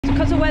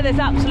because the weather's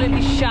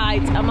absolutely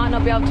shite, I might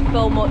not be able to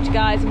film much,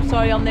 guys. I'm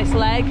sorry on this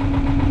leg,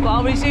 but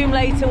I'll resume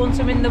later once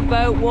I'm in the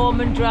boat,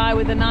 warm and dry,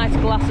 with a nice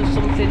glass of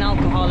something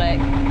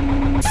alcoholic.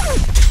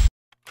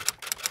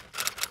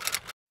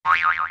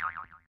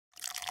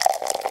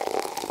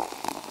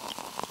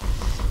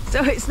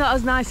 So it's not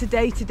as nice a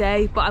day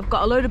today, but I've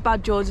got a load of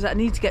badge orders that I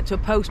need to get to a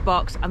post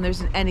box, and there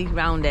isn't any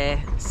round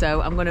here.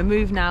 So I'm going to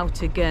move now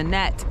to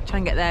Gurnett, try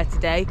and get there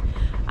today.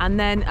 And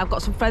then I've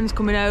got some friends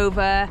coming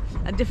over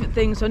and different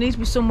things, so I need to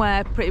be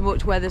somewhere pretty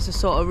much where there's a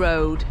sort of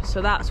road.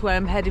 So that's where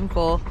I'm heading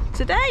for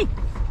today.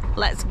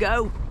 Let's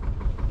go.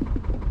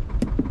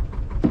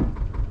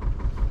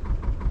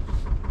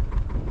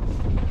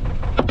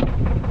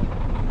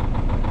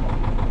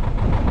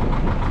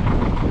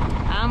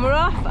 And we're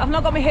off. I've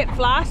not got my hip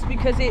flask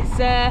because it's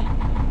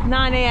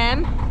 9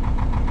 AM.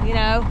 You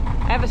know,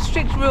 I have a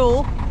strict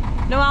rule,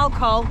 no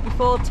alcohol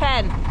before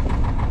 10.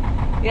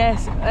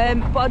 Yes,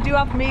 but I do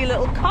have me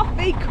little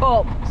coffee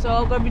cup, so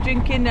I'm going to be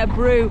drinking a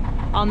brew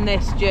on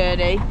this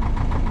journey.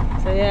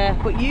 So yeah,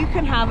 but you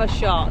can have a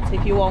shot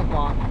if you want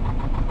one.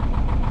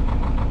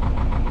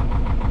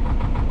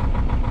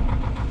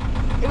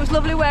 It was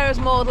lovely where I was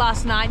moored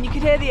last night, and you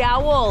could hear the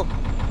owl.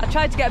 I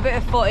tried to get a bit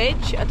of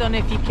footage. I don't know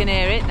if you can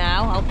hear it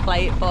now. I'll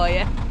play it for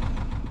you.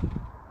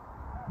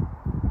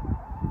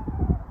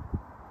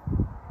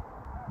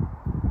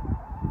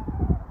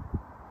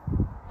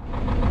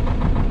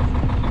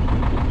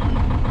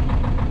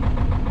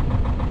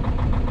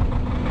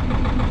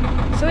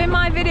 So in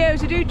my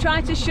videos I do try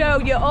to show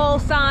you all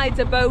sides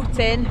of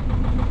boating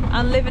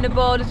and living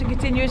aboard as a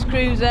continuous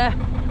cruiser.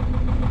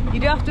 You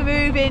do have to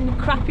move in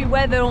crappy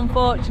weather,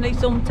 unfortunately,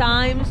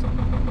 sometimes.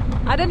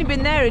 I'd only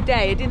been there a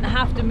day, I didn't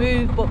have to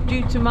move, but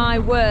due to my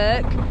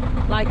work,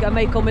 like I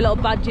make all my little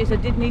badges, I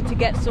did need to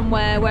get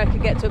somewhere where I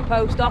could get to a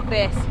post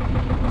office,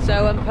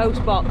 so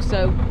post box,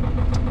 so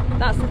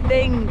that's the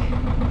thing.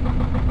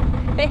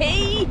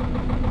 Hey,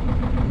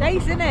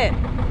 nice, isn't it?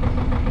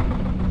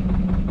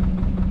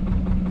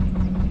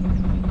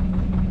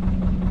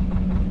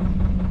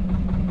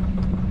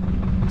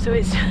 So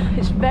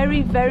it's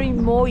very, very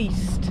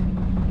moist.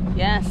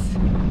 Yes,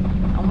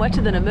 I'm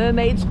wetter than a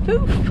mermaid's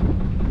poof.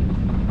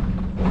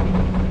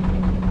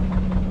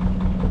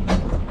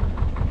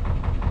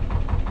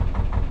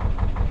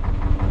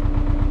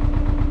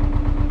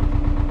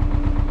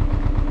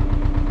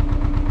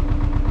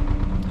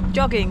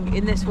 Jogging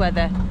in this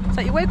weather. It's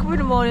like you wake up in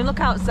the morning,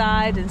 look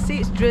outside and see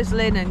it's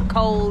drizzling and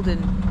cold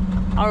and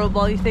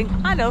horrible. You think,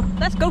 I know,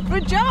 let's go for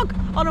a jog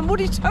on a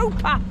muddy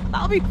towpath.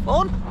 That'll be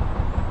fun.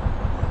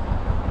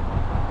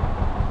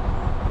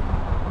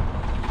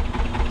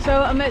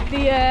 So I'm at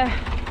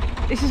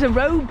the, this is a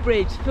road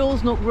bridge,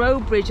 Fullsnook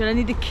road bridge, and I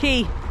need a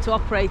key to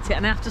operate it,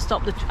 and I have to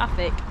stop the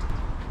traffic.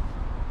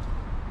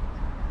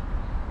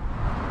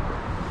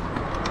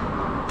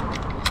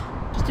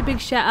 Just a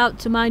big shout out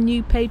to my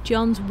new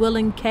Patreons, Will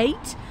and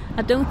Kate.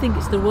 I don't think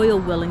it's the Royal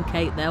Will and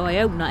Kate though, I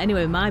hope not,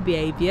 anyway, my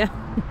behaviour.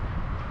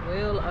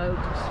 Wheel Oak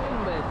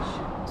Swing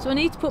Bridge. So I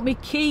need to put my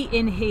key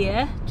in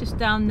here, just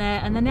down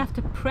there, and then I have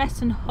to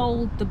press and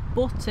hold the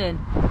button,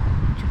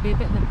 which will be a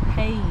bit of a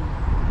pain.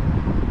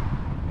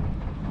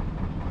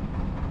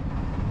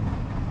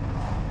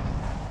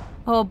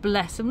 Oh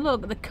bless him,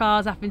 look, the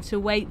car's having to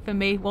wait for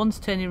me. One's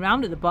turning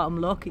around at the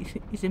bottom, look,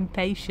 he's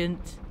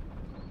impatient.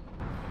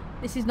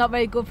 This is not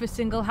very good for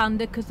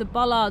single-hander because the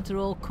bollards are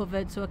all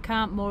covered, so I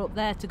can't moor up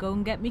there to go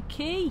and get me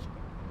key.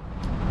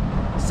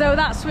 So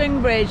that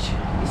swing bridge,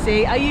 you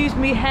see, I used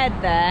my head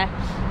there.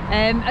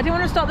 I didn't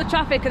want to stop the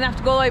traffic and have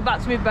to go all the way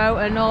back to my boat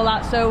and all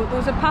that, so there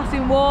was a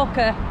passing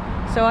walker,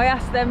 so I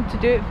asked them to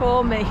do it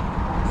for me.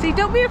 See,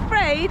 don't be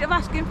afraid of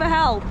asking for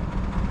help.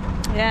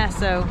 Yeah,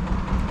 so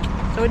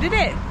I did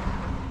it.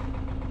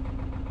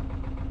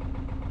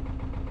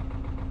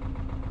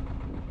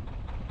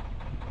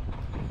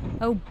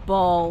 Oh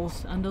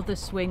balls, another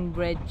swing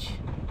bridge.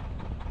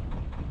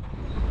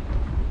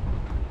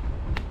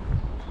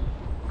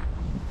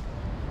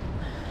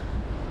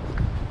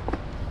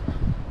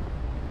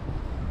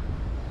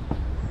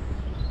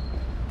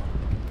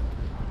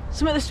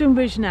 So I'm at the swing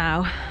bridge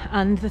now,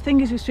 and the thing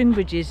is with swing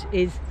bridges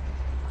is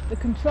the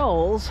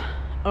controls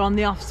are on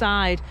the off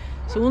side.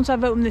 So once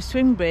I've opened this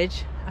swing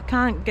bridge, I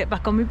can't get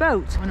back on my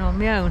boat when I'm on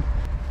my own.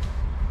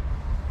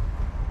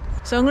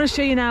 So I'm going to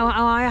show you now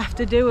how I have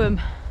to do them.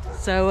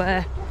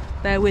 So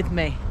bear with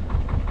me.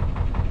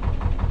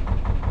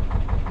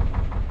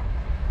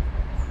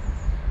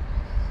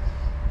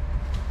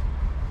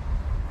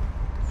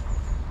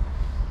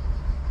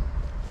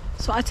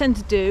 So what I tend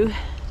to do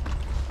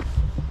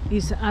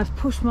is I've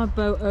pushed my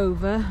boat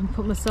over and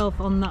put myself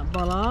on that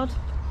bollard.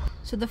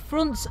 So the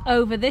front's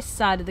over this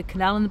side of the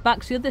canal and the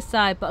back's the other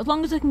side, but as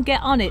long as I can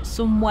get on it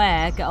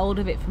somewhere, get hold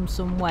of it from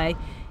some way,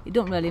 it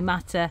don't really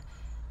matter.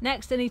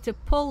 Next I need to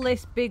pull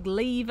this big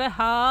lever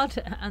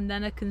hard and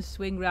then I can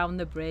swing round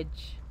the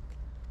bridge.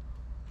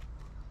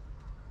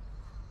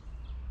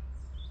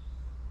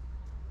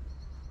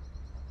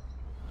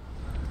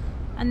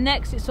 And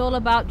next it's all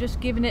about just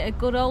giving it a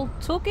good old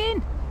tug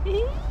in.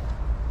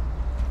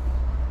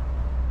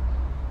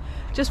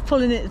 just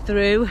pulling it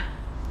through.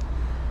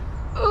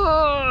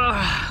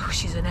 Oh,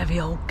 she's an heavy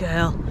old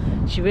girl.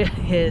 She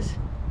really is.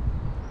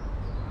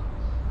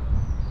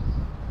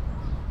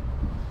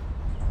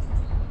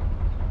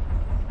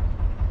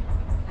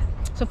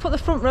 So I've put the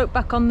front rope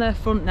back on the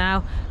front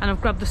now, and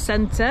I've grabbed the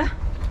centre,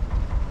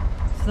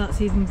 so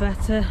that's even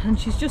better. And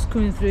she's just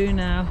coming through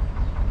now,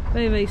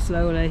 very, very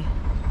slowly.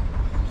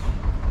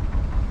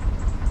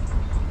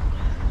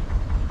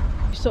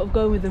 She's sort of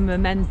going with the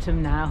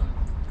momentum now.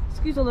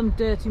 Excuse all them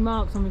dirty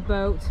marks on my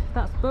boat.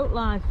 That's boat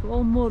life,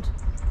 all mud.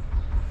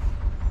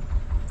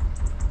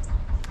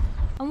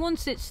 And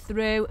once it's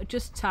through,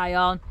 just tie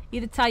on.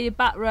 Either tie your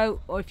back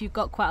rope, or if you've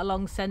got quite a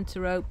long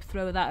centre rope,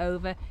 throw that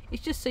over.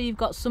 It's just so you've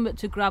got something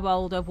to grab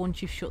hold of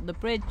once you've shut the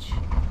bridge.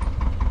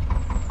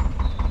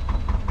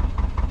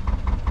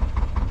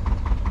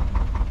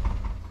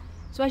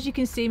 So as you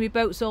can see, my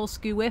boat's all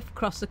skew-whiff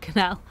across the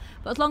canal,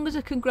 but as long as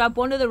I can grab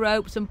one of the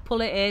ropes and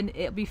pull it in,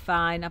 it'll be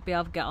fine. I'll be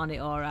able to get on it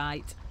all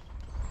right.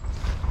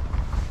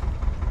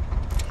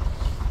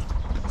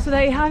 So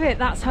there you have it.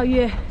 That's how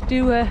you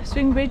do a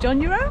swing bridge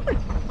on your own.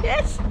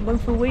 Yes, I'm going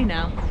for a wee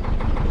now.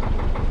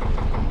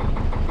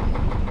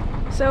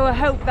 So I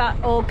hope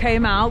that all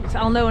came out.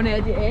 I'll know when I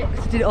edit it,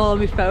 because I did it all on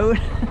my phone.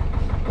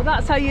 But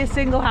that's how you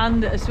single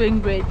hand a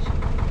swing bridge.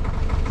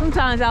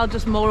 Sometimes I'll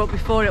just moor up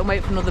before it and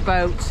wait for another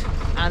boat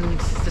and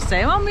just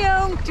say, I'm on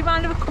my own, do you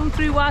mind if I come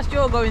through whilst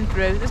you're going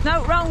through? There's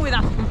no wrong with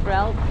asking for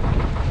help,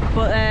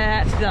 but I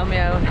had to do that on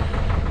my own.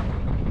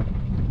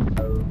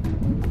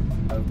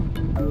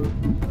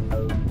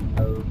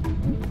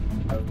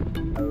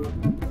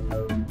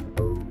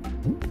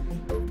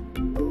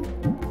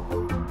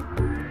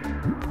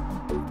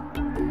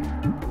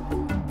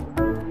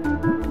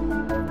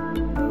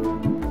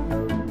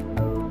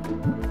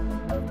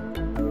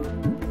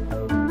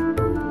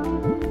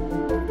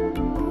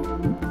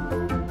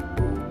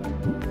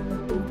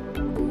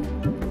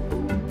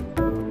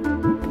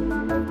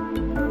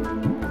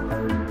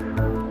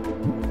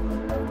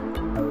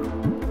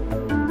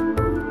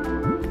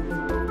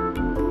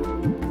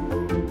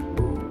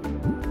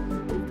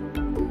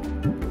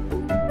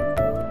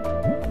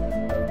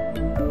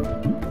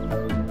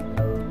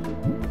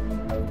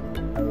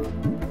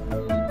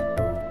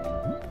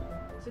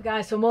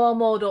 Guys, so I'm all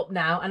moored up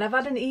now, and I've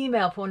had an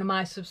email from one of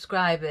my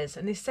subscribers,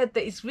 and he said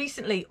that he's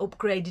recently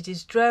upgraded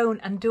his drone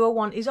and do I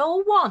want his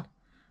old one.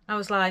 I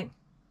was like,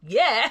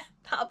 yeah,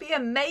 that'll be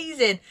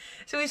amazing.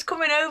 So he's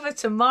coming over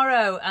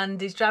tomorrow,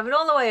 and he's driving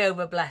all the way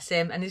over, bless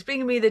him, and he's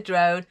bringing me the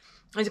drone.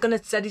 He's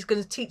said he's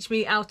going to teach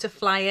me how to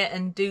fly it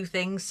and do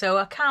things, so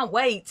I can't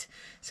wait.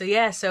 So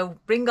yeah, so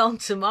bring on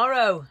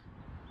tomorrow.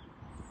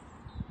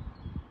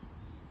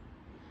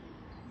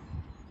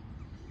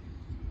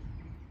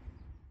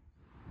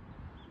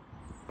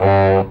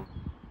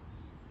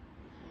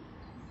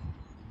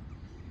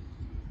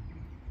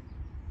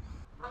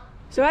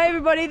 So hey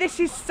everybody, this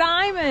is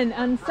Simon,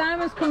 and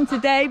Simon's come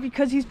today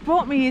because he's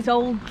brought me his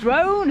old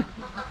drone.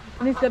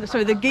 And he's got,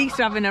 sorry, the geese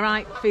are having a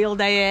right field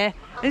day here.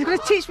 And he's going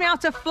to teach me how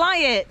to fly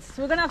it.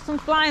 So we're going to have some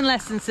flying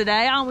lessons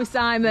today, aren't we,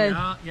 Simon?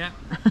 Yeah.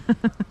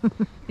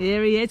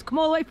 Here he is, come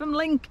all the way from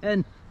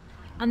Lincoln.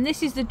 And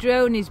this is the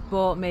drone he's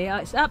bought me.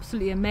 It's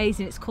absolutely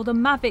amazing. It's called a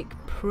Mavic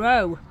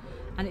Pro,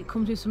 and it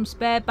comes with some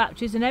spare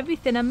batteries and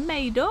everything and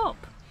made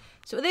up.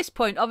 So at this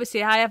point,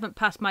 obviously I haven't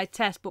passed my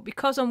test, but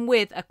because I'm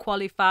with a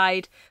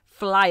qualified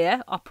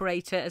flyer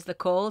operator, as they're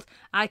called,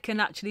 I can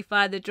actually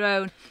fly the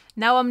drone.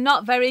 Now I'm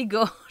not very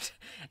good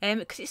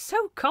because it's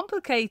so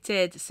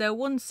complicated. So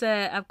once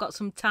I've got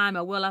some time,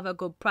 I will have a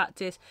good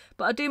practice.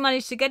 But I do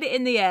manage to get it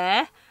in the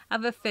air,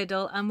 have a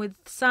fiddle, and with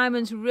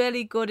Simon's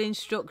really good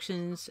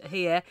instructions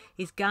here,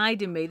 he's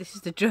guiding me. This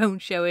is the drone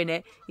showing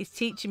it. He's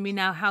teaching me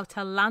now how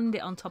to land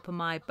it on top of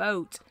my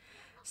boat.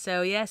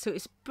 So yeah, so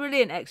it's a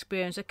brilliant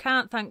experience. I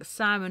can't thank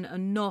Simon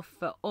enough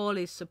for all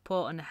his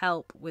support and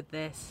help with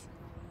this.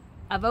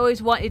 I've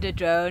always wanted a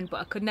drone,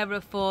 but I could never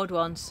afford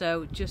one,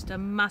 so just a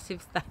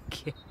massive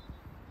thank you.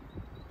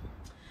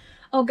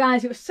 Oh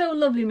guys, it was so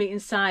lovely meeting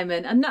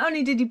Simon, and not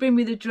only did he bring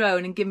me the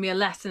drone and give me a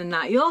lesson and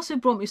that, he also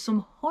brought me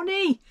some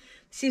honey.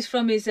 This is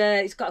from his,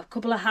 he's got a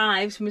couple of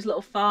hives from his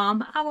little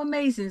farm. How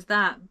amazing is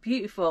that?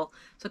 Beautiful.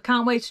 So I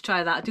can't wait to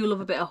try that. I do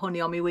love a bit of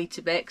honey on my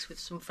Weetabix with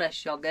some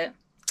fresh yoghurt.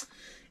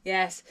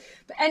 Yes,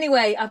 but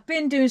anyway, I've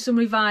been doing some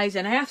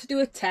revising. I have to do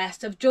a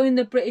test. I've joined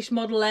the British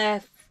Model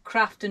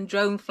Aircraft and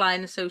Drone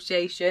Flying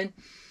Association,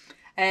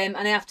 and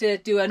I have to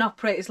do an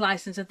operator's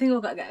license. I think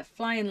I've got to get a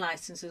flying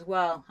license as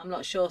well. I'm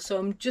not sure. So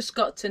I'm just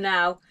got to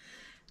now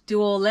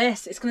do all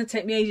this. It's going to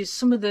take me ages.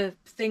 Some of the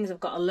things I've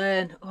got to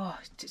learn. Oh,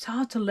 it's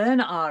hard to learn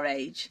at our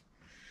age.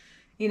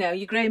 You know,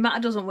 your grey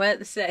matter doesn't work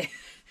the same.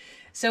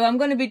 So I'm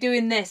going to be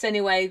doing this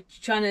anyway,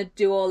 trying to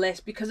do all this,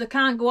 because I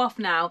can't go off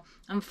now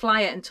and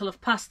fly it until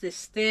I've passed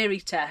this theory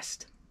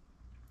test.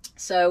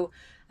 So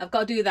I've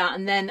got to do that,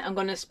 and then I'm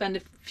going to spend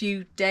a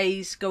few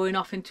days going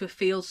off into a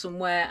field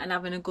somewhere and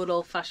having a good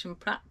old-fashioned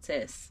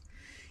practice.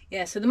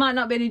 Yeah, so there might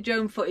not be any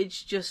drone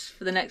footage just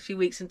for the next few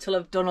weeks until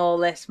I've done all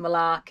this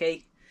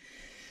malarkey.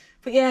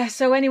 But yeah,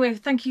 so anyway,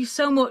 thank you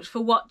so much for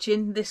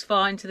watching this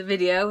far into the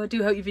video. I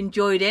do hope you've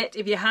enjoyed it.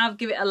 If you have,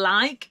 give it a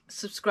like,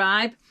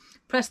 subscribe,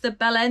 press the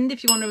bell end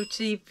if you want to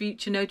receive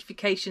future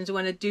notifications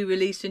when I do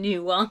release a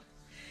new one.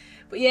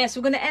 But yes,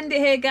 we're going to end it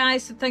here,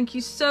 guys, so thank you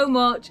so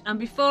much. And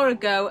before I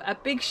go, a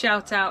big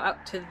shout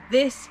out to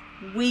this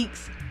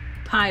week's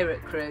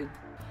pirate crew.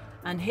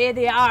 And here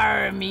they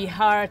are, me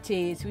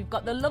hearties. We've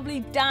got the lovely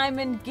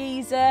Diamond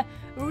Geezer,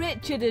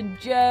 Richard and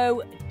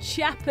Joe,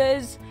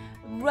 Chappers,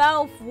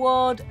 Ralph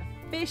Wood,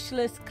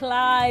 Fishless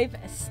Clive,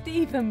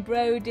 Stephen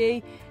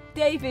Brodie,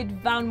 David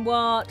Van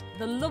Wart,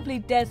 the lovely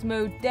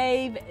Desmo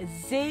Dave,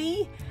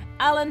 Z,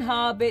 Alan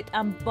Harbit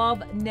and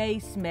Bob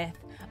Naismith.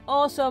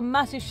 Also a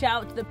massive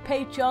shout out to the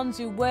patrons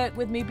who work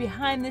with me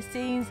behind the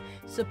scenes,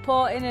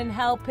 supporting and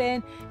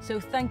helping. So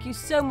thank you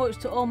so much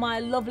to all my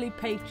lovely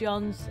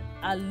patrons.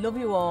 I love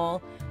you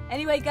all.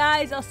 Anyway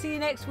guys, I'll see you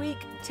next week.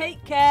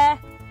 Take care.